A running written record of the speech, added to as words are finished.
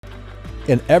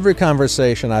In every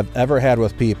conversation I've ever had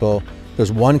with people,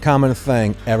 there's one common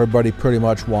thing everybody pretty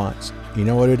much wants. You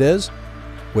know what it is?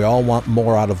 We all want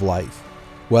more out of life.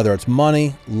 Whether it's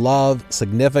money, love,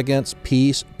 significance,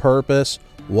 peace, purpose,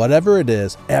 whatever it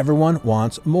is, everyone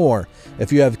wants more.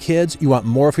 If you have kids, you want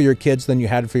more for your kids than you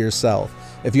had for yourself.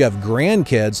 If you have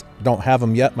grandkids, don't have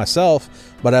them yet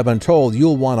myself, but I've been told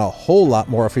you'll want a whole lot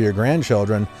more for your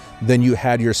grandchildren than you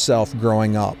had yourself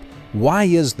growing up. Why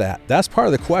is that? That's part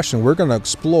of the question we're going to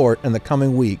explore in the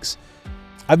coming weeks.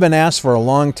 I've been asked for a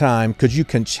long time, could you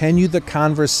continue the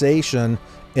conversation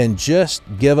and just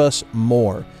give us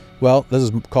more? Well, this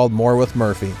is called More with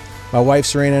Murphy. My wife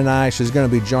Serena and I, she's going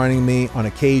to be joining me on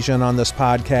occasion on this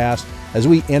podcast as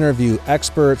we interview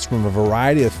experts from a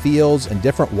variety of fields and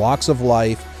different walks of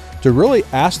life to really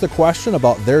ask the question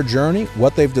about their journey,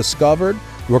 what they've discovered.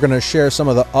 We're going to share some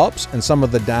of the ups and some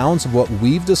of the downs of what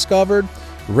we've discovered,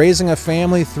 raising a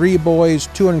family, 3 boys,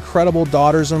 2 incredible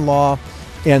daughters-in-law,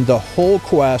 and the whole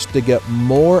quest to get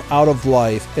more out of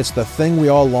life. It's the thing we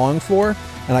all long for,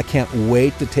 and I can't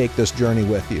wait to take this journey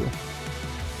with you.